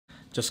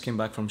Just came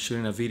back from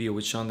shooting a video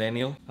with Sean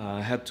Daniel.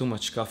 I had too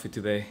much coffee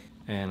today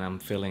and I'm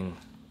feeling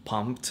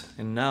pumped.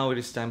 And now it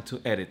is time to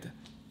edit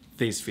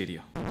this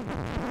video.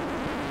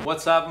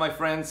 What's up, my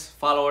friends,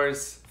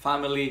 followers,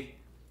 family,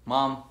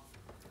 mom?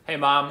 Hey,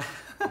 mom.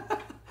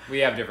 We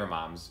have different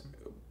moms.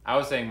 I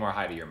was saying more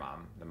hi to your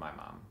mom than my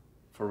mom.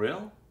 For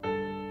real?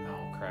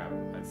 Oh, crap.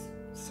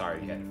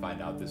 Sorry you had to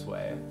find out this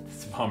way.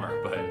 It's a bummer,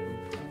 but...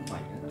 Oh my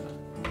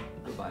God.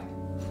 Goodbye.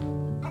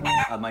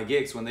 At my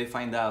gigs, when they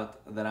find out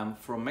that I'm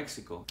from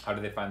Mexico. How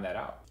do they find that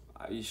out?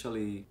 I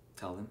usually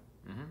tell them.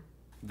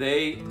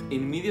 They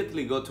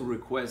immediately go to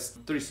request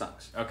 3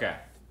 songs. Okay.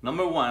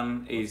 Number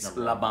 1 is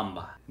Number La 1?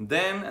 Bamba.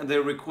 Then they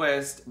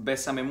request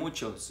Bésame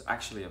Mucho. It's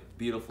actually a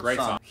beautiful Great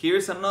song.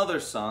 Here's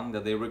another song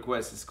that they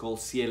request. It's called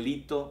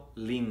Cielito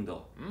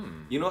Lindo.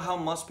 You know how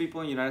most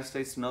people in the United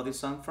States know this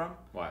song from?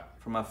 What?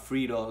 From a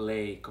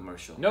Frito-Lay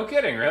commercial. No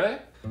kidding, really?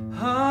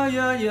 Ay,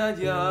 ay,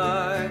 ay,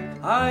 ay,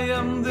 I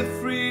am the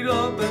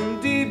Frito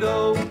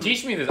Bandito.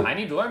 Teach me this. I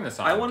need to learn this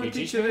song. I want to Can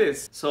teach you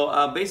this. So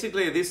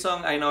basically this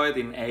song, I know it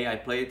in A. I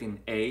play it in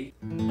A.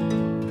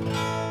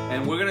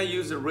 And we're gonna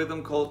use a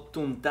rhythm called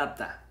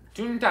tuntata.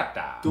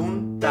 Tuntata.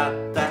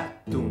 Tuntata,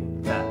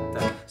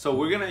 tuntata. So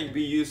we're gonna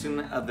be using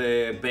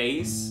the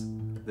bass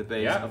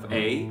of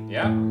A.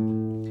 Yeah.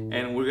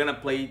 And we're gonna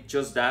play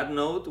just that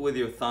note with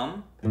your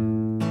thumb.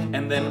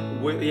 And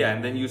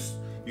then,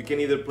 you can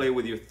either play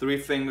with your 3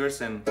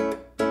 fingers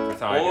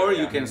or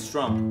you can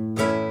strum.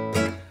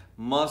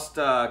 Most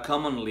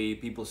commonly,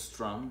 people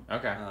strum.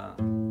 Okay.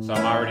 So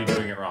I'm already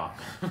doing it wrong.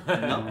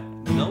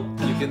 No,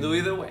 you can do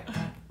either way.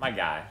 My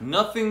guy.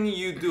 Nothing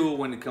you do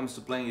when it comes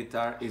to playing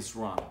guitar is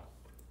wrong.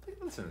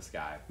 Listen to this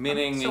guy.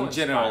 Meaning, So in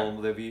general,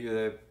 inspired. the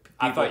people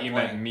I thought you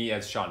playing. meant me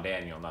as Sean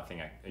Daniel,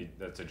 nothing,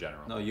 that's a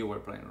general. No, you were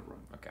playing it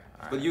wrong. Okay.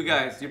 All right. But you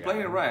guys, you're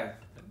playing it right.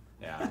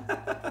 Yeah.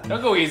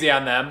 Don't go easy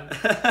on them.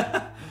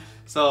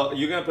 So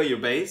you're gonna play your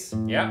bass.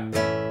 Yeah.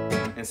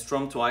 And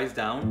strum twice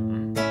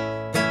down.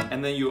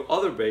 And then your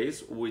other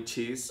bass, which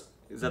is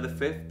that the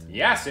 5th?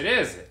 Yes, it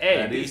is. A,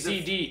 That B, is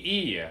C, D,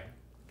 E.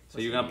 So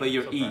you're gonna play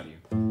your E.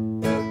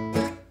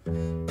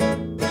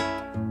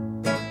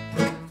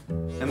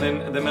 And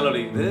then the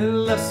melody. De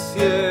la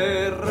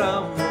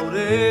Sierra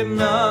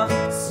Morena,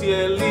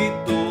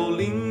 Cielito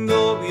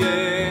Lindo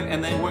bien.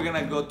 And then we're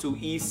gonna go to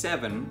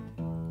E7.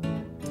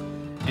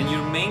 And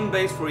your main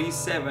bass for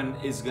E7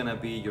 is gonna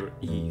be your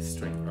E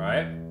string.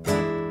 Right.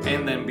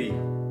 And then B.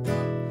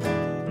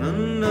 Na,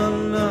 na,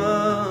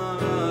 na,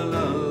 la,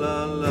 la,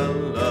 la, la,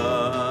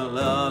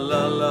 la,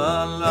 la,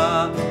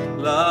 la,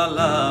 la,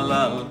 la,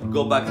 la.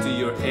 Go back to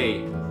your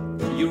A.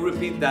 You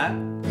repeat that.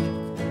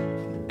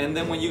 And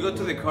then when you go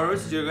to the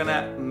chorus, you're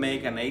gonna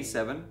make an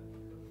A7.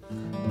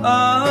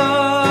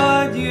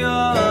 Ah,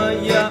 yeah,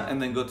 yeah.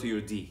 And then go to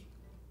your D.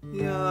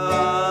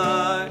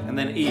 Yeah. And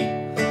then E.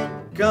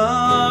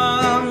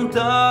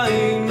 Canta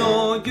y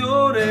no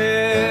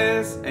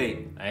llores.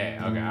 A. Hey,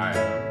 okay, alright.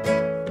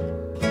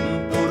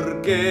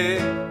 Porque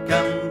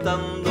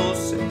cantando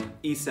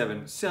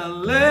E7 se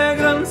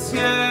alegran,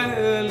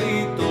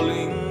 cielito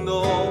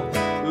lindo,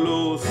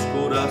 los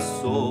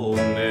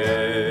corazones.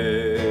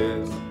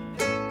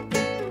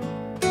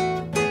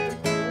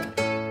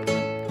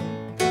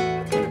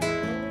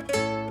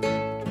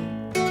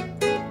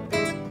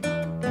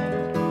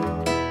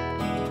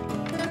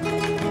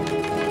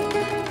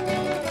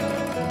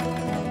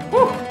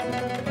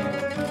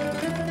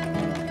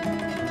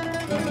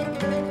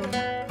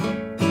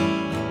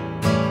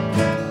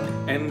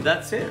 And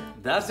that's it.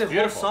 That's the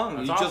whole song.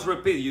 That's you awesome. just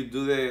repeat. You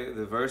do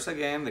the verse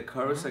again, the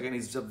chorus again.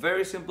 It's a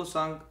very simple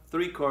song,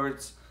 3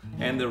 chords,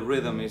 and the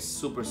rhythm is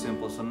super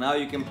simple. So now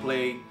you can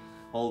play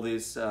all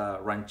these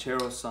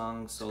ranchero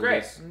songs.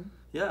 Great.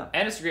 Yeah.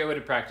 And it's a great way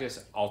to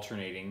practice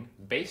alternating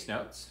bass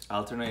notes.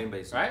 Alternating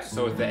bass. Right?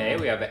 So with the A,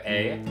 we have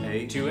an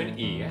A, 2 and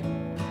E,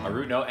 a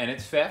root note and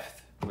its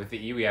 5th. With the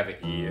E, we have an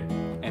E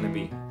And a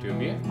B. 2 and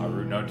B, a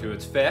root note to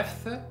its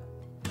 5th.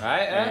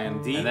 Right?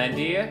 And D. And then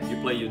D. You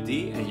play your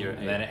D and your A.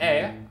 And then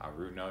A, a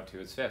root note to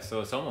its 5th.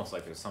 So it's almost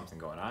like there's something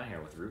going on here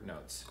with root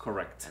notes.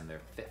 Correct. And their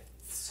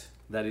 5ths.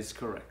 That is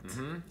correct.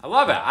 I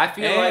love it. I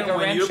feel like a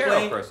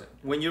ranchero person.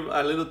 When you're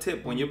a little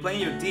tip, when you're playing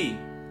your D,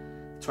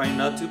 try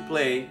not to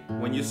play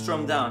when you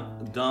strum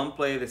down. Don't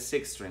play the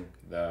 6th string.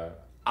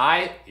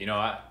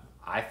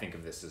 I think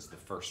of this as the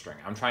 1st string.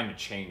 I'm trying to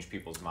change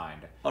people's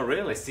mind. Oh,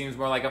 really? It seems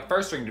more like a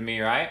 1st string to me,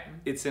 right?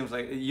 It seems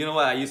like, you know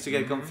what? I used to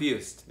get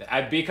confused.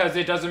 Because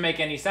it doesn't make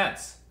any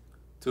sense.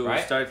 To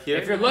right? start here.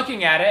 If you're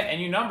looking at it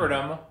and you numbered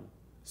them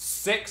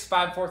 6,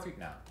 5, 4, 3.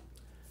 No.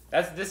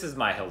 This is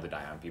my hill to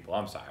die on, people.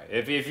 I'm sorry.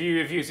 If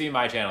you see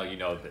my channel, you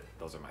know that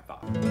those are my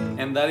thoughts.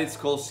 And that is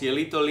called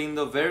Cielito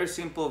Lindo. Very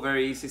simple,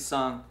 very easy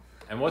song.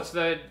 And what's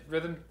the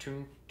rhythm?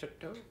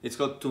 It's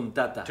called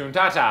tuntata.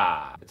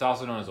 Tuntata. It's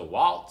also known as a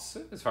waltz,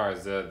 as far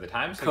as the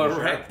time signature.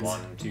 Correct.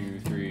 1, 2,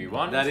 3,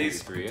 1. That 2,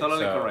 is 3.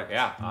 totally So, correct.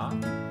 Yeah.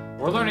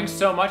 We're learning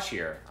so much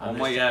here on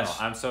this channel.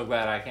 Gosh. I'm so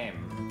glad I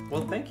came.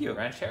 Well, thank you.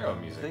 Ranchero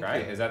music, Thank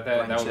right? you. Is that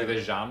would be Ranchero. the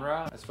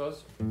genre, I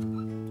suppose?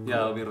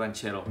 Yeah, it'll be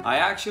ranchero. I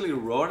actually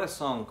wrote a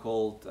song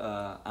called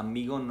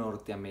Amigo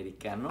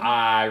Norteamericano.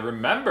 I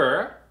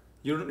remember.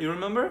 You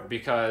remember?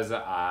 Because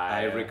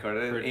I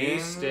recorded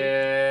produced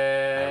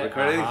it. I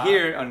recorded it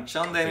here on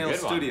Sean Daniel's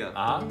studio.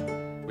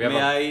 We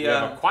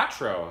have a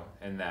quattro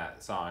in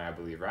that song, I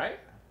believe, right?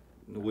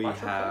 We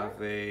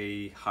have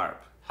a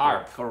harp.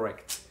 Harp.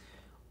 Correct.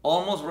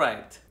 Almost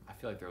right. I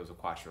feel like there was a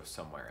quattro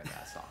somewhere in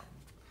that song.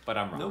 But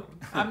I'm wrong. Nope.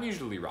 I'm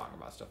usually wrong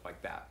about stuff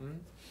like that.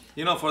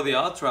 You know, for the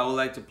outro, I would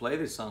like to play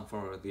this song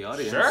for the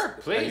audience. Sure,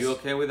 please. Are you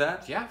okay with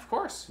that? Yeah, of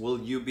course. Will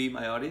you be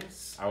my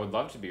audience? I would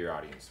love to be your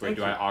audience. Wait, Thank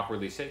do you. I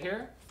awkwardly sit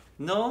here?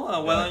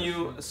 No, why don't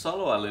you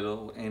solo a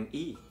little in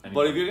E?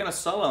 But if you're gonna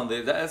solo on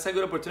this, that's a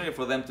good opportunity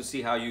for them to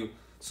see how you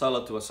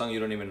solo to a song you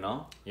don't even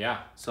know.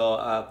 Yeah.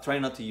 So try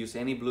not to use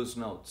any blues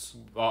notes.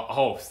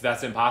 Oh,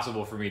 that's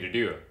impossible for me to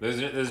do.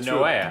 There's no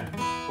True. way.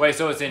 Wait,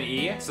 so it's in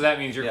E? So that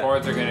means your Yeah.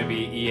 chords are going to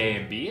be E, A,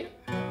 and B?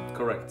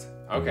 Correct.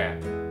 Okay.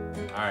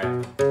 All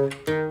right.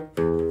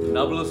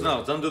 No blues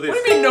notes. Don't do this.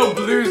 What do you mean no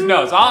blues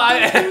notes?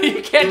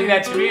 You can't do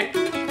that to me.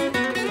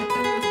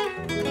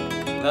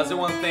 That's the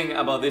one thing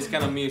about this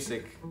kind of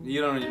music.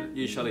 You don't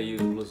usually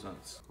use blues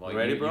notes. Well,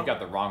 Ready, bro? You got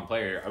the wrong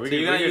player. Are we So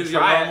you're gonna use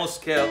your try normal it?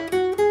 scale.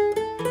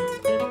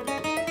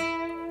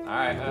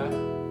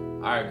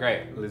 All right,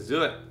 great. Let's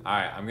do it. All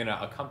right, I'm gonna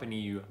accompany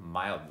you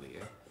mildly.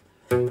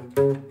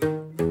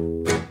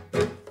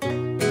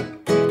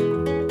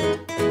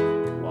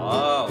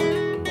 Wow,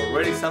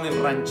 already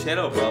sounding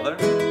ranchero, brother.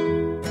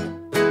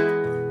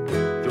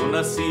 Yo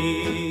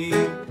nací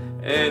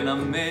en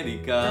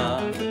América,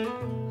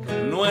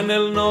 no en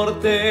el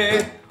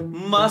norte,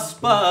 más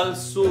pa'l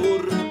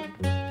sur.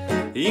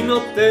 Y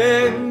no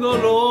tengo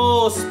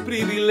los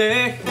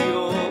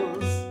privilegios,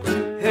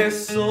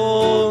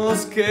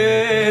 esos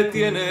que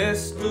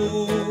tienes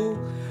tú,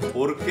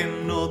 porque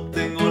no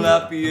tengo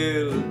la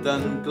piel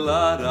tan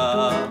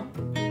clara.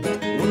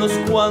 Unos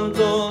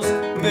cuantos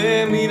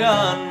me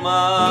miran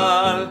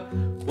mal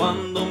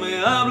cuando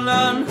me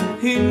hablan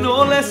y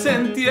no les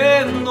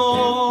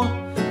entiendo.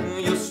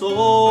 Yo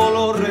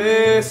solo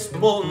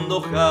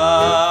respondo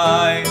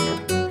hi,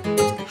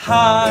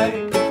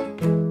 hi,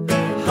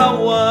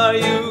 how are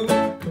you,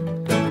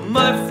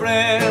 my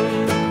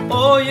friend?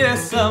 Oh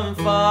yes, I'm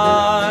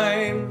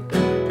fine.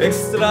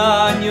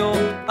 Extraño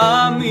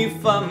a mi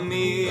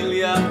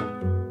familia,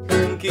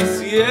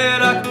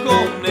 quisiera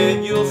con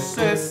ellos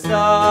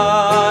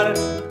estar.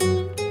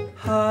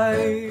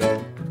 Ay,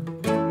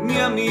 mi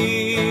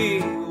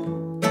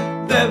amigo,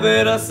 de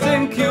veras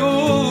thank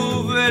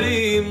you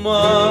very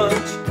much.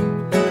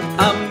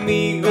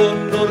 Amigo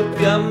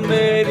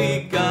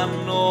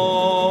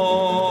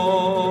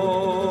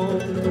norteamericano.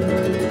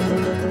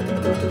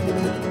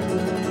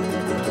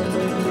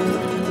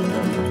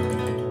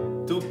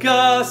 Tu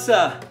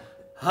casa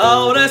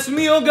ahora es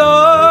mi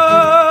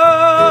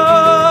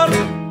hogar.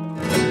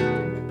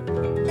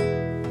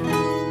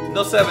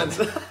 No sevens.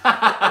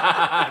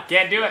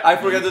 Can't do it. I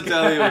forgot to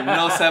tell you,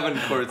 no 7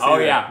 chords. Oh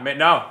either. yeah,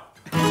 no.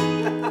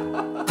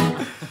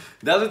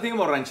 That's the thing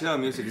about ranchero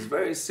music. It's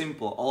very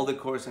simple. All the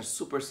chords are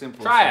super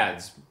simple.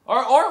 Triads. Or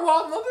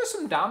well, no, there's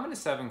some dominant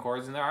 7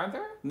 chords in there, aren't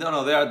there?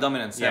 No, they are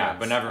dominant sevens. Yeah,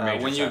 but never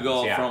major when you sevens.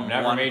 go Yeah, from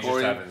never one major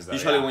chord, sevens, though,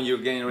 usually yeah. when you're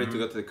getting ready to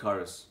go to the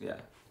chorus. Yeah,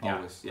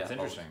 always. Yeah, that's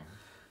interesting. always.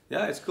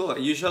 Yeah, it's cool.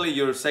 Usually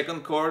your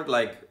second chord,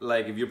 like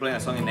if you're playing a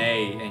song in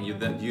A and you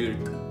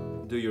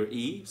do your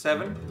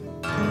E7,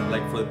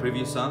 like for the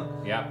previous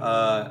song.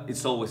 Yeah.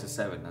 It's always a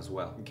 7 as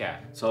well. Okay.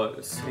 So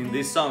in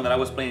this song that I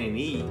was playing in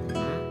E,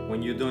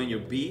 when you're doing your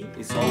B,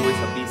 it's always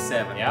a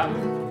B7. Yeah.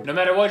 No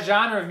matter what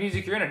genre of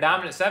music you're in, a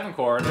dominant 7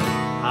 chord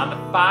on the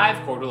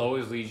 5 chord will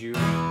always lead you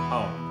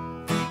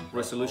home.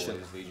 Resolution.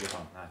 Always lead you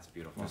home. That's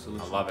beautiful.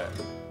 Resolution. I love it.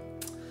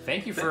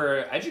 Thank you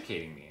for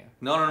educating me.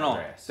 No.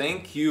 Andres.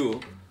 Thank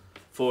you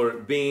for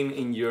being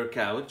in your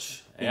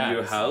couch, in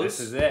your house. This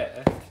is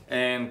it.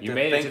 And You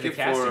made it thank to the you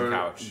casting for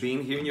couch.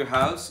 being here in your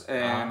house.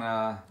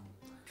 And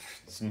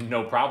It's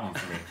no problem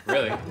for me,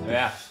 really.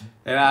 Yeah.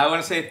 and I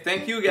want to say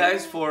thank you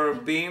guys for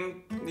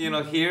being,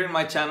 here in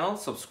my channel,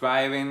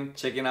 subscribing,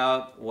 checking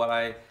out what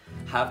I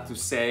have to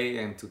say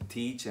and to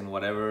teach and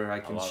whatever I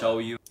can love show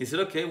you. Is it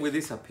okay we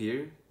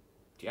disappear?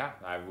 Yeah,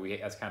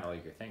 that's kind of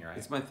like your thing, right?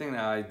 It's my thing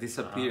now. I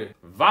disappear.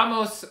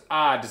 Vamos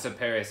a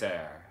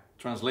desaparecer.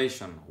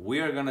 Translation: we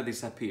are gonna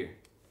disappear.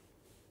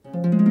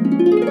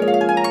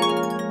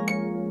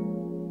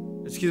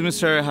 Excuse me,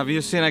 sir. Have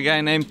you seen a guy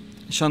named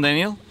Sean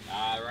Daniel?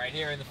 Right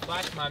here in the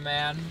flesh, my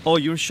man. Oh,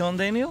 you're Sean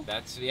Daniel?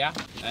 Yeah,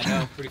 I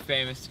know, pretty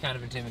famous, it's kind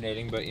of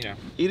intimidating, but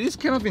It is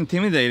kind of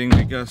intimidating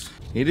because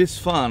it is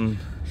fun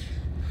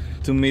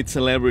to meet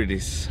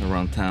celebrities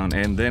around town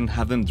and then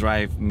have them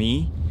drive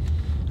me.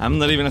 I'm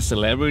not even a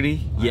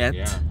celebrity yet.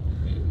 Yeah,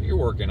 you're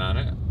working on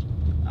it.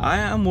 I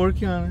am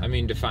working on it. I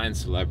mean, define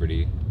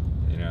celebrity,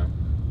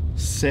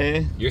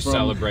 Say You're from-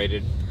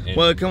 celebrated.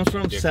 Well, it comes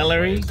from different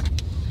celery. ways.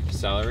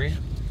 Celery?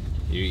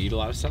 You eat a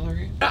lot of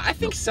celery? I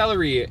think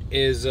celery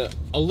is a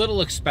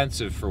little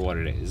expensive for what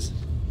it is.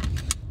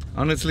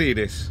 Honestly, it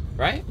is.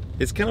 Right?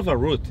 It's kind of a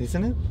root,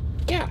 isn't it?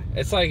 Yeah,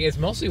 it's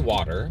mostly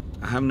water.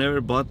 I have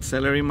never bought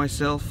celery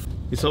myself.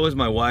 It's always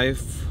my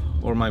wife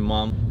or my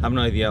mom. I have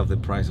no idea of the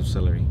price of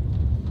celery.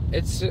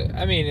 It's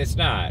I mean, it's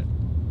not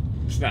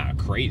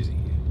crazy,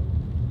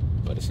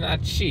 but it's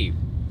not cheap.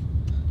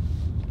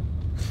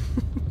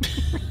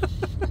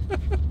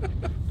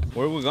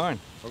 Where are we going?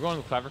 We're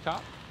going to Clever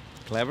Cop.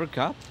 Clever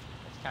Cop?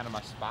 That's kind of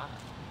my spot.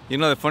 You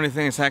know, the funny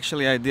thing is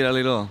actually I did a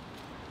little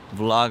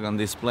vlog on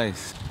this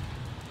place.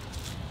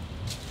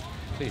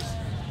 Please,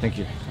 Thank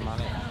you. come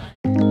on in.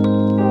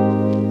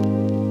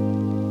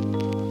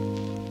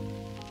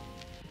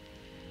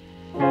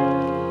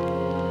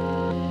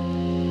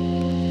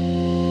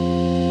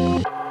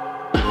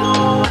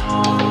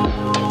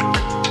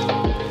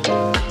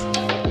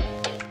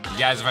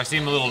 Guys, if I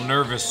seem a little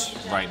nervous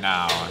right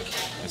now,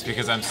 it's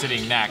because I'm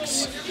sitting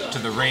next to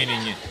the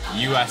reigning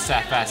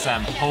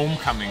USFSM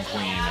homecoming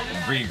queen,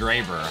 Bree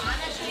Graber.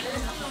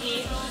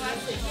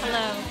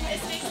 Hello.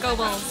 Go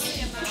Bulls.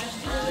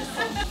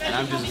 And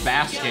I'm just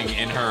basking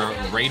in her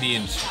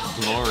radiant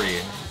glory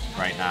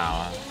right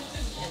now.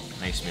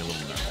 Makes me a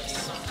little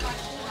nervous.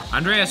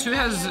 Andreas, who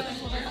has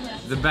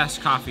the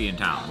best coffee in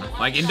town?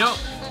 Like, and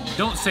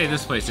don't say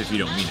this place if you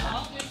don't mean it.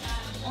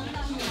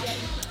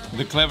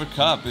 The Clever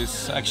Cup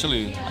is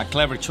actually a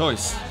clever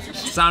choice.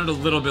 Sounded a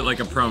little bit like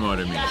a promo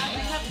to me.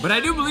 But I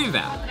do believe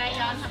that.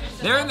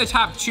 They're in the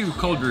top 2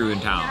 cold brew in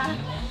town.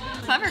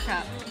 Clever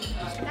Cup.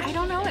 I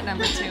don't know what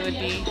number 2 would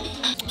be.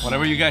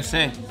 Whatever you guys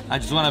say, I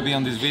just want to be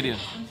on this video.